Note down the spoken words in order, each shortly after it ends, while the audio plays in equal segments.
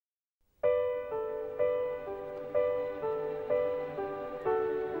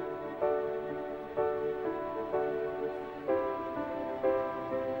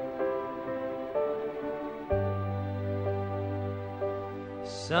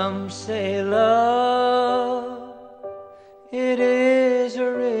Some say love, it is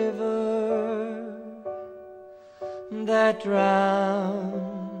a river that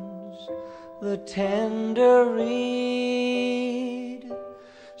drowns the tender reed.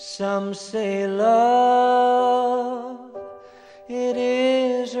 Some say love, it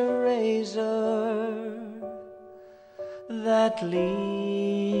is a razor that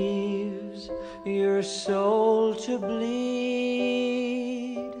leaves your soul to bleed.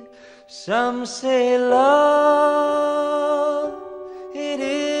 Some say love, it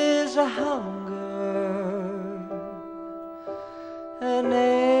is a hunger, an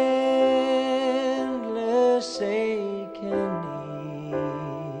endless aching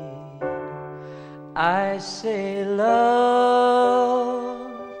need. I say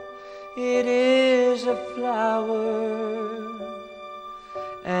love, it is a flower,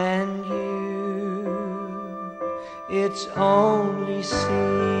 and you, its only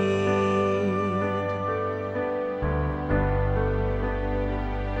seed.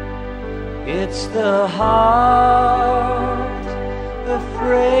 It's the heart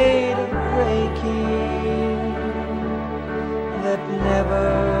afraid of breaking that never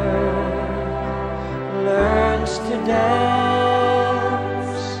learns to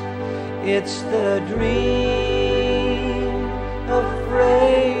dance. It's the dream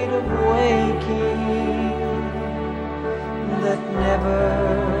afraid of waking that never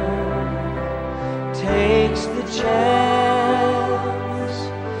takes the chance.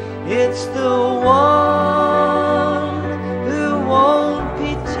 It's the one who won't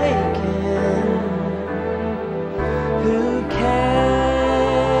be taken, who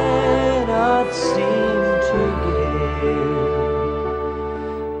cannot seem to give,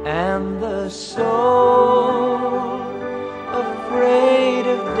 and the soul afraid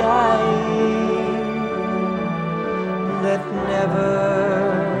of dying that never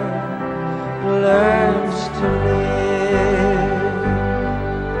learns to live.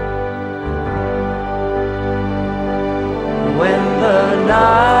 When the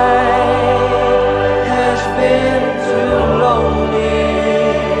night has been too lonely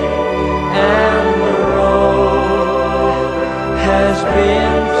and the road has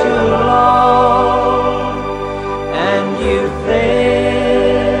been too long, and you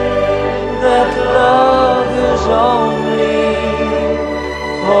think that love is only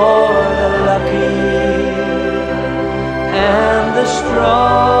for the lucky and the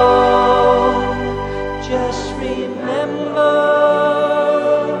strong, just remember,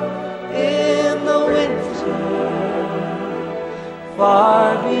 in the winter, far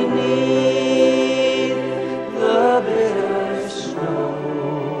beneath the bitter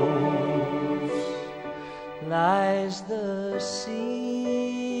snows, lies the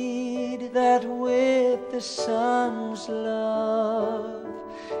seed that with the sun's love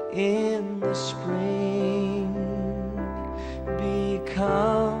in the spring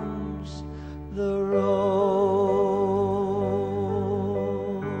becomes